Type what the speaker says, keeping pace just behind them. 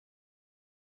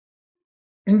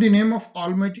In the name of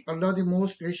Almighty Allah, the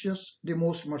most gracious, the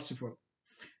most merciful.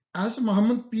 As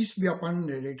Muhammad, peace be upon him,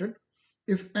 narrated,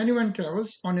 if anyone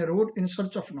travels on a road in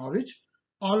search of knowledge,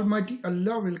 Almighty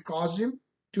Allah will cause him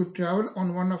to travel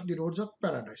on one of the roads of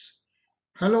paradise.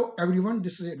 Hello everyone,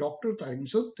 this is Dr. Tariq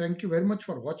Masood. Thank you very much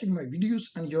for watching my videos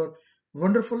and your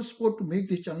wonderful support to make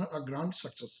this channel a grand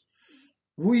success.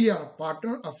 We are a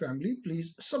partner, a family.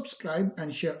 Please subscribe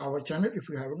and share our channel if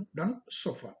you haven't done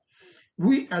so far.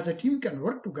 We as a team can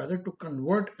work together to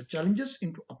convert challenges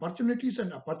into opportunities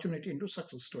and opportunity into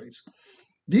success stories.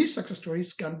 These success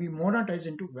stories can be monetized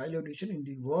into value addition in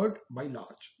the world by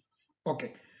large.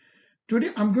 Okay, today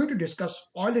I'm going to discuss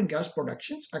oil and gas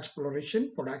productions,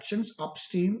 exploration, productions,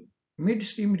 upstream,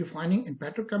 midstream refining and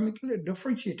petrochemical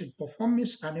differentiated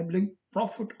performance enabling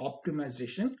profit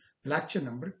optimization, lecture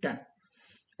number 10.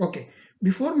 Okay,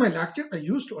 before my lecture, I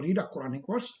used to read a Quranic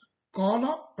verse.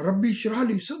 Qala Rabbi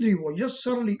Shrahli Sadri wa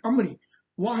Yassarli Amri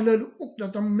Wahlal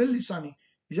Uqdatam min lisani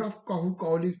yafqahu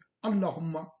qawli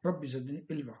Allahumma Rabbi Zidni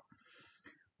ilma.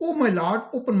 O my Lord,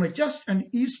 open my chest and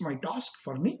ease my task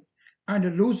for me,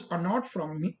 and loose a knot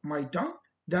from my tongue,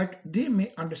 that they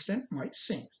may understand my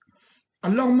sayings.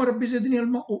 Allahumma Rabbi Zidni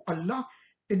ilma. O Allah,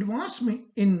 advance me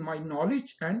in my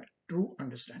knowledge and true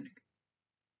understanding.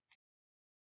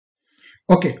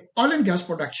 Okay, oil and gas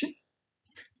production.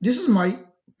 This is my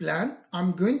plan.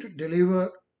 I'm going to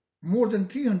deliver more than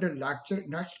 300 lectures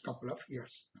next couple of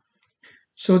years.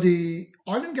 So the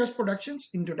oil and gas productions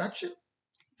introduction,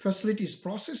 facilities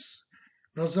process,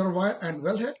 reservoir and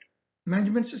wellhead,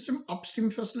 management system, upstream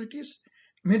facilities,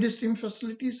 midstream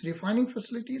facilities, refining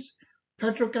facilities,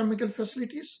 petrochemical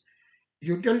facilities,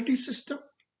 utility system,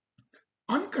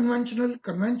 unconventional,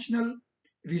 conventional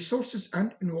resources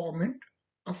and environment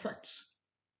effects.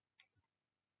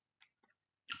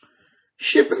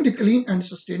 Shaping the clean and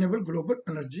sustainable global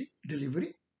energy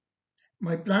delivery.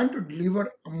 My plan to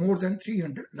deliver more than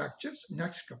 300 lectures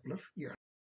next couple of years.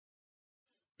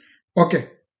 Okay,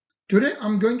 today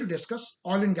I'm going to discuss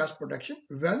oil and gas production,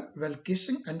 well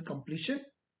casing and completion,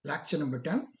 lecture number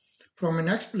 10. From the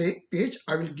next page,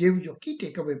 I will give you key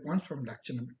takeaway points from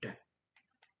lecture number 10.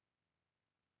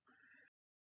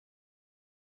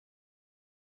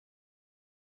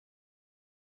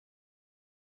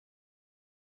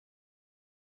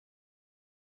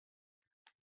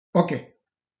 Okay,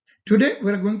 today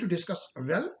we're going to discuss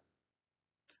well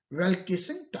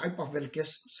casing, type of well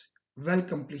casings, well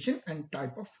completion and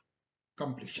type of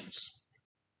completions.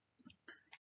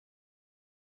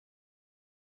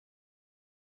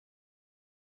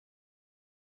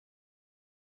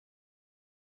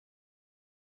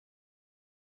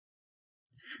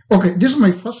 Okay, this is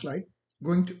my first slide,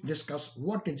 going to discuss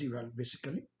what is the well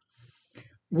basically.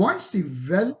 Once the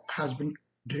well has been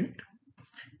drilled,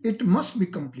 it must be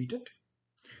completed.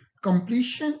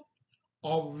 Completion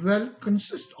of well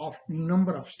consists of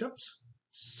number of steps,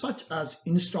 such as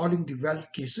installing the well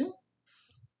casing,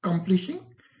 completing,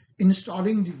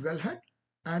 installing the wellhead,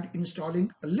 and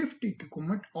installing a lifting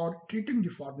equipment or treating the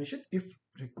formation if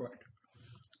required.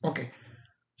 Okay,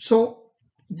 so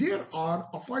there are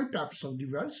 5 types of the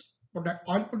wells: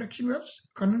 oil production wells,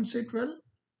 condensate well,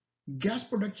 gas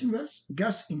production wells,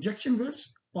 gas injection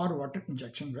wells, or water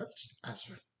injection wells as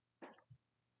well.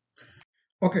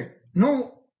 Okay,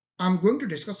 now I'm going to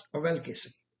discuss a well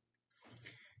casing.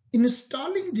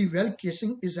 Installing the well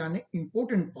casing is an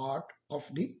important part of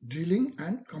the drilling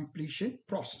and completion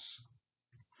process.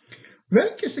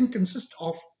 Well casing consists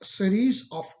of a series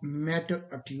of metal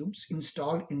tubes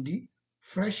installed in the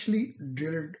freshly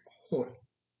drilled hole.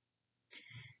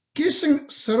 Casing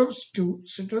serves to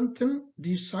strengthen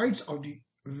the sides of the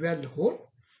well hole,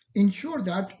 ensure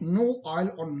that no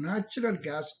oil or natural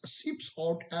gas seeps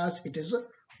out as it is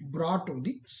brought to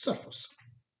the surface,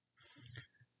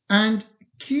 and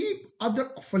keep other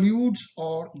fluids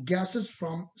or gases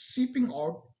from seeping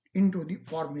out into the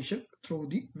formation through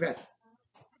the well.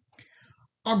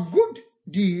 A good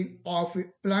deal of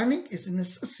planning is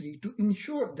necessary to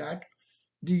ensure that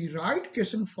the right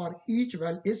casing for each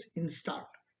well is installed.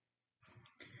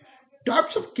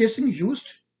 Types of casing used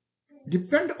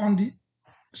depend on the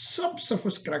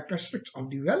subsurface characteristics of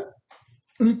the well,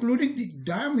 including the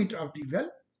diameter of the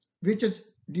well, which is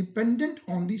dependent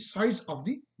on the size of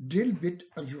the drill bit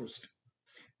used,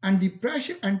 and the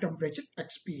pressure and temperature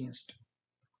experienced.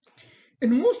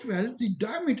 In most wells, the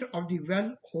diameter of the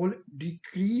well hole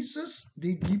decreases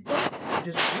the deeper it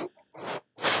is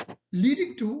drilled,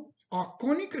 leading to a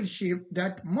conical shape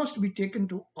that must be taken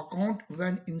into account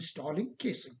when installing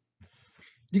casing.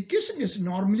 The casing is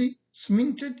normally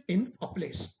cemented in a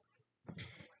place.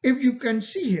 If you can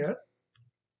see here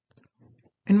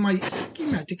in my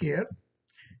schematic here,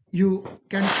 You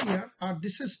can see here,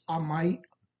 this is my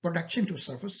production to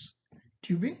surface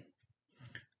tubing.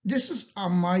 This is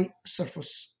my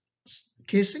surface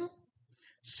casing,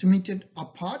 cemented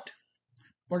apart,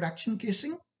 production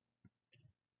casing,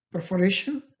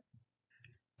 perforation,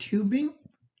 tubing,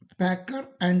 packer,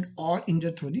 and all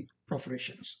entered through the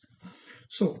perforations.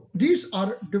 So these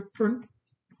are different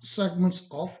segments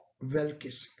of well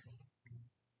casing.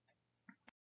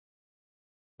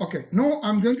 Okay, now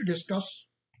I'm going to discuss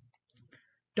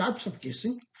types of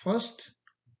casing. First,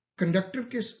 conductor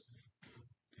casing.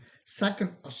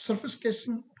 Second, a surface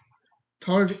casing.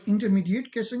 Third,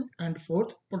 intermediate casing. And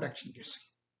fourth, production casing.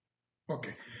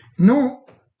 Okay, now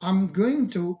I'm going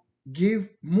to give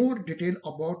more detail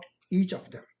about each of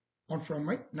them on from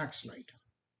my next slide.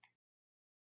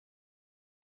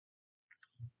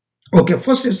 Okay,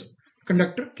 first is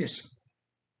conductor casing.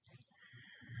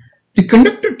 The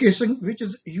conductor casing, which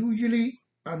is usually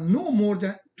no more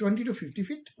than 20 to 50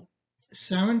 feet,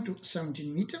 7 to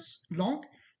 17 meters long,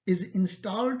 is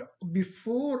installed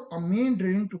before a main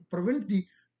drilling to prevent the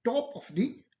top of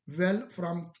the well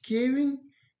from caving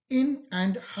in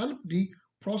and help the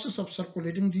process of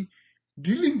circulating the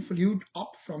drilling fluid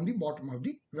up from the bottom of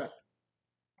the well.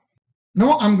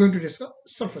 Now I'm going to discuss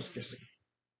surface casing.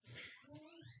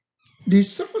 The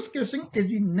surface casing is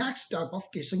the next type of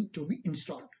casing to be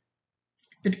installed.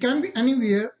 It can be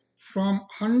anywhere from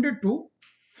 100 to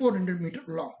 400 meter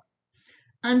long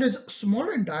and is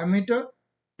smaller in diameter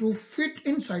to fit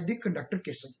inside the conductor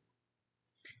casing.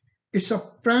 Its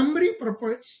primary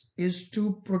purpose is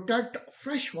to protect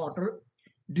freshwater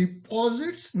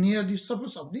deposits near the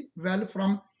surface of the well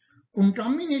from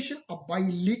contamination by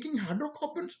leaking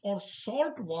hydrocarbons or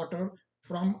salt water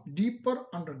from deeper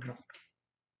underground.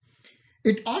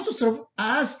 It also serves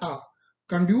as a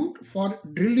conduit for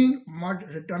drilling mud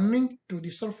returning to the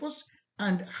surface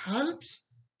and helps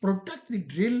protect the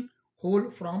drill hole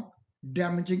from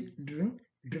damaging during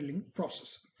drilling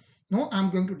process. Now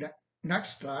I'm going to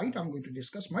next slide. I'm going to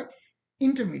discuss my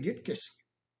intermediate casing.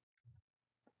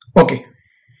 Okay,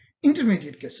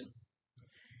 intermediate casing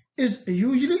is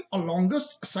usually a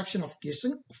longest section of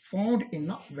casing found in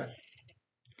a well.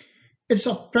 Its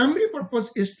primary purpose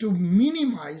is to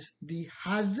minimize the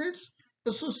hazards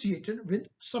associated with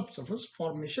subsurface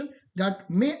formation that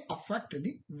may affect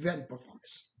the well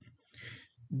performance.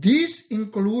 These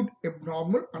include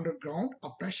abnormal underground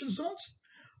pressure zones,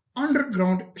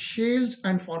 underground shales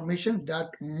and formation that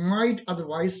might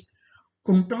otherwise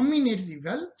contaminate the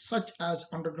well, such as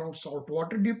underground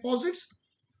saltwater deposits.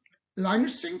 Liner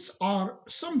strings are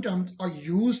sometimes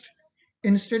used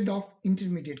instead of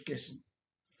intermediate casing.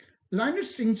 Liner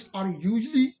strings are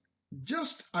usually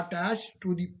just attached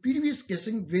to the previous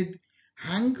casing with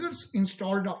hangers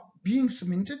installed of being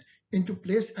cemented into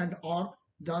place and are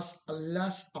thus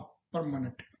less a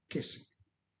permanent casing.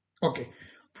 Okay,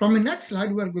 from the next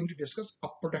slide we are going to discuss a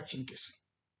production casing.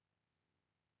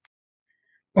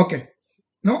 Okay,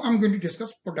 now I'm going to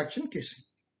discuss production casing.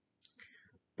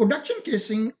 Production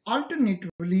casing,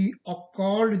 alternatively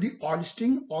called the oil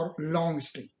string or long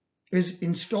string, is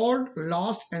installed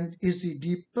last and is the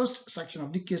deepest section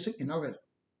of the casing in a well.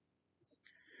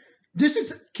 This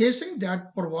is a casing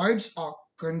that provides a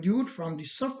conduit from the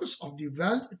surface of the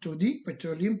well to the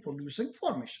petroleum producing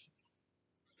formation.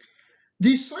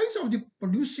 The size of the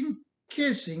producing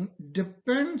casing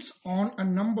depends on a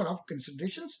number of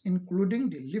considerations, including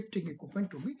the lifting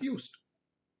equipment to be used.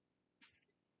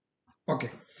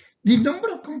 Okay, the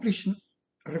number of completion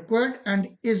required and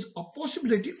is a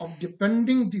possibility of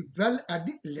depending the well at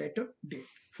the later date.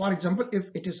 For example, if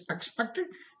it is expected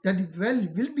that the well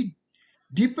will be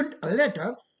deepened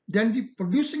later, then the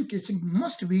producing casing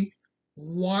must be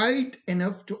wide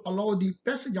enough to allow the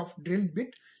passage of drill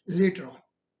bit later on.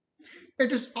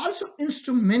 It is also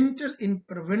instrumental in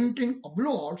preventing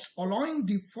blowouts, allowing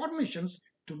the formations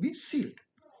to be sealed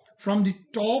from the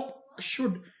top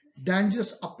should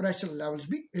dangerous pressure levels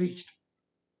be reached.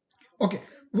 Okay,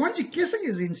 once the casing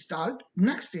is installed,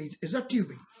 next stage is a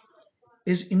tubing.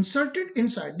 Is inserted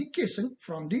inside the casing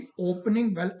from the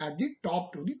opening well at the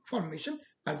top to the formation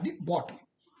at the bottom.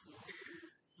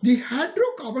 The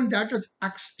hydrocarbon that is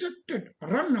extracted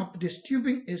run up this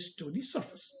tubing is to the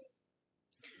surface.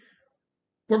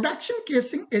 Production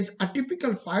casing is a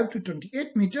typical 5 to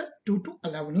 28 meter, 2 to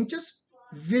 11 inches,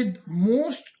 with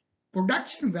most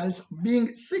production wells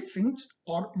being 6 inches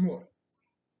or more.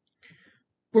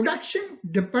 Production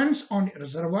depends on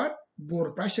reservoir,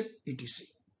 bore pressure, etc.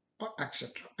 or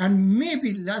etc. and may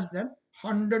be less than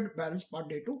 100 barrels per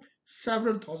day to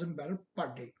several thousand barrels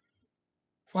per day,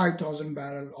 5,000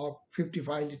 barrel or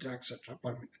 55 liter etc.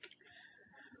 per minute.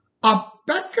 A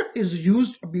packer is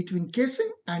used between casing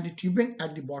and tubing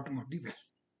at the bottom of the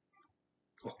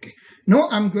well. Okay, now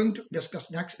I'm going to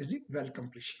discuss next is the well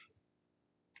completion.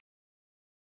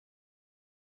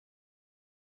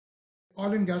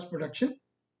 Oil and gas production,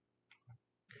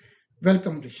 well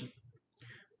completion.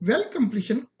 Well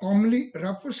completion commonly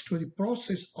refers to the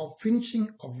process of finishing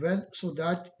a well so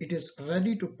that it is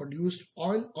ready to produce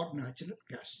oil or natural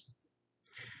gas.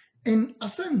 In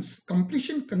essence,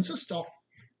 completion consists of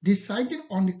deciding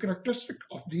on the characteristic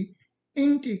of the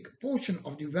intake portion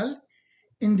of the well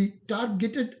in the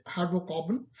targeted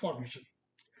hydrocarbon formation.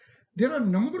 There are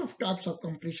a number of types of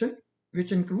completion,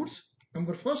 which includes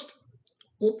number first,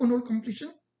 open hole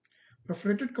completion,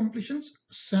 perforated completions,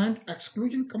 sand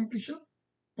exclusion completion,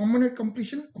 permanent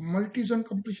completion, multi-zone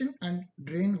completion, and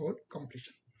drain hole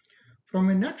completion. From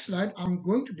my next slide, I'm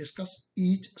going to discuss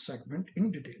each segment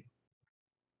in detail.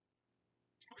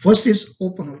 First is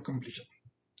open hole completion.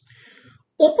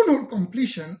 Open hole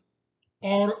completion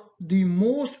are the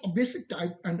most basic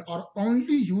type and are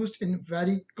only used in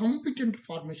very competent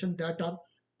formation that are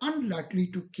unlikely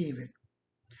to cave in.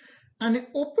 An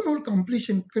open hole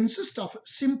completion consists of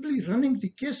simply running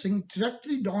the casing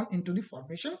directly down into the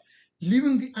formation,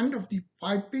 leaving the end of the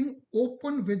piping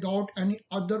open without any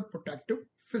other protective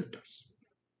filters.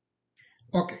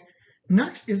 Okay,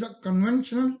 next is a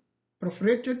conventional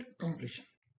perforated completion.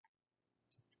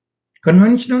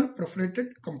 Conventional perforated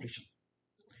completion.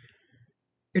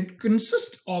 It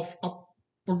consists of a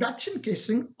production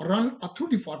casing run through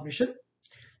the formation.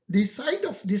 The side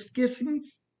of these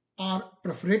casings are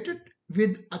perforated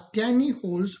with tiny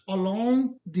holes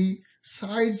along the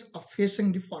sides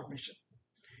facing the formation,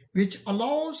 which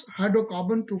allows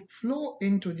hydrocarbon to flow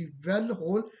into the well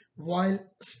hole while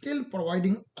still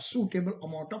providing a suitable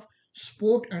amount of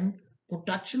support and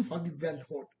protection for the well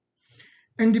hole.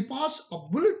 In the past,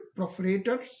 bullet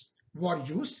perforators were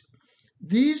used.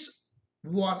 These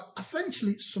were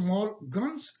essentially small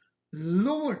guns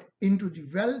lowered into the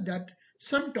well that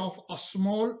sent off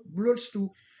small bullets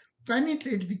to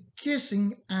penetrate the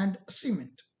casing and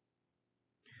cement.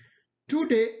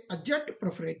 Today, a jet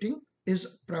perforating is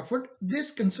preferred.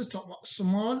 This consists of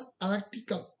small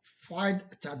electrical fired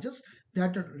charges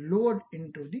that are lowered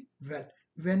into the well.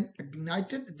 When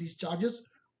ignited, these charges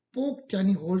poke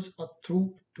tiny holes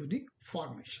through to the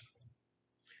formation.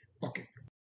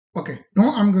 Okay,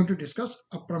 now I'm going to discuss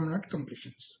permanent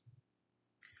completions.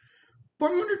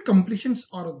 Permanent completions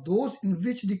are those in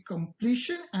which the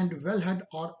completion and wellhead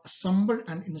are assembled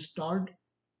and installed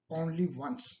only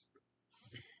once.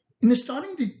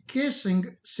 Installing the casing,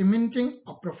 cementing,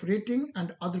 perforating,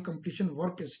 and other completion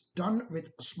work is done with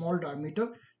small diameter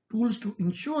tools to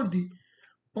ensure the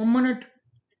permanent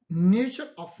nature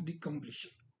of the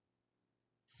completion.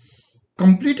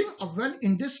 Completing a well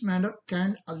in this manner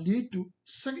can lead to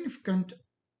significant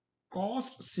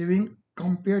cost saving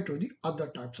compared to the other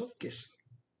types of casing.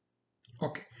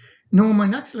 Okay, now my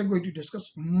next slide, I'm going to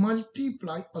discuss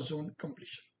multiply zone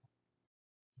completion.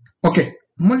 Okay,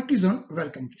 multi-zone well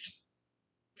completion.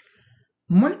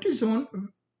 Multi-zone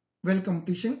well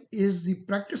completion is the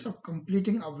practice of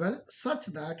completing a well such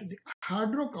that the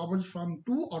hydrocarbons from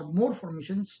two or more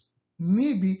formations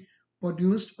may be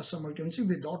produced simultaneously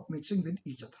without mixing with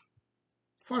each other.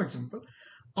 For example,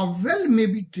 a well may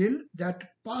be drilled that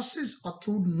passes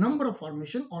through a number of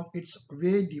formations on its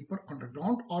way deeper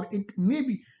underground, or it may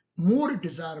be more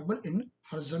desirable in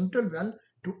horizontal well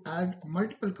to add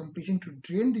multiple completion to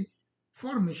drain the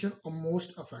formation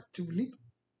most effectively.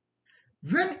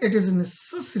 When it is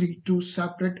necessary to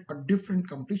separate different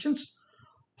completions,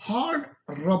 hard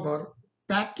rubber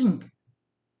packing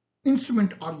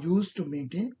instruments are used to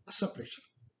maintain a separation.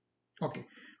 Okay,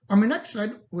 on my next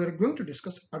slide, we are going to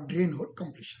discuss a drain hole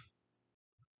completion.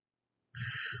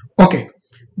 Okay,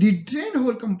 the drain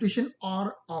hole completion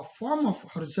are a form of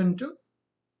horizontal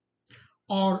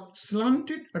or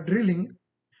slanted drilling.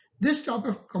 This type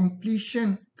of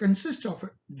completion consists of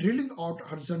drilling out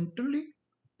horizontally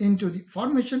into the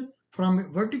formation from a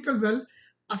vertical well,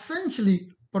 essentially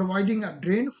providing a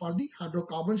drain for the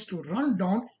hydrocarbons to run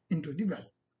down into the well.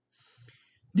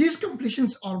 These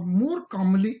completions are more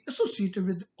commonly associated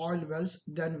with oil wells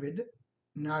than with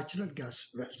natural gas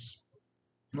wells.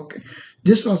 Okay,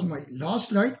 this was my last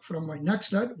slide. From my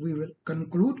next slide, we will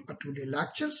conclude today's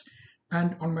lectures,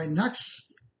 and on my next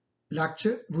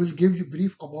lecture, we will give you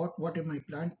brief about what is my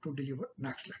plan to deliver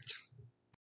next lecture.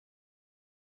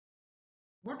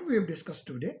 What we have discussed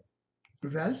today: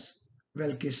 wells,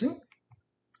 well casing,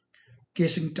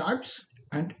 casing types,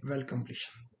 and well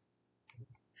completion.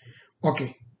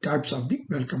 Okay, types of the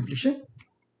well completion.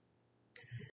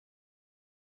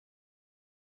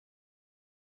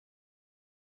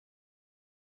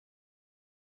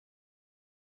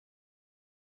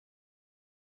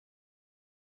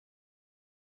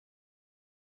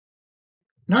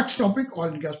 Next topic, oil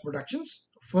and gas productions.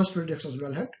 First we'll discuss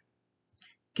wellhead,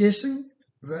 casing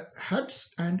heads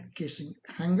and casing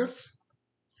hangers,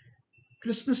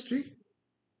 Christmas tree,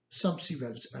 subsea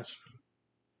wells as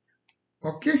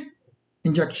well. Okay,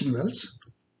 injection wells.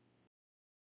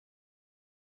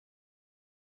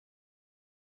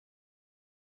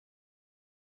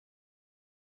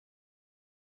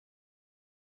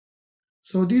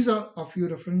 So these are a few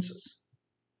references.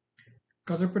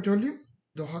 Qatar Petroleum,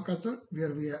 Doha, Qatar,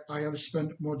 where I have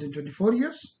spent more than 24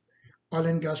 years. Oil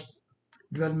and Gas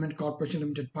Development Corporation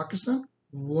Limited, Pakistan.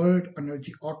 World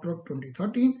Energy Outlook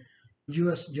 2013.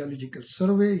 US Geological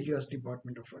Survey, US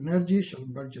Department of Energy,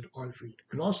 Schellenberger Oilfield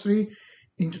Glossary,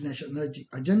 International Energy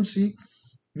Agency,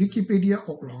 Wikipedia,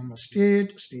 Oklahoma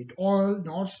State, State Oil,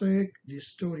 Norsec, The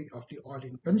Story of the Oil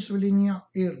in Pennsylvania,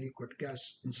 Air Liquid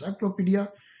Gas Encyclopedia,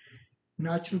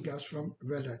 Natural gas from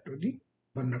wellhead to the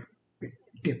burner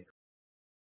tip.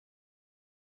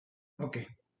 Okay.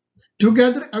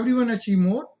 Together, everyone achieve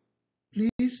more.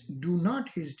 Please do not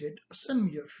hesitate. Send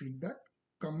me your feedback,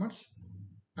 comments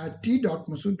at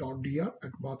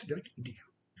t.masood.dr@bath.edu.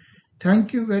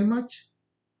 Thank you very much.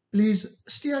 Please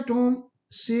stay at home,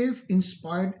 safe,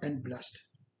 inspired, and blessed.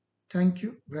 Thank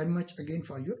you very much again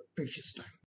for your precious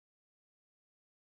time.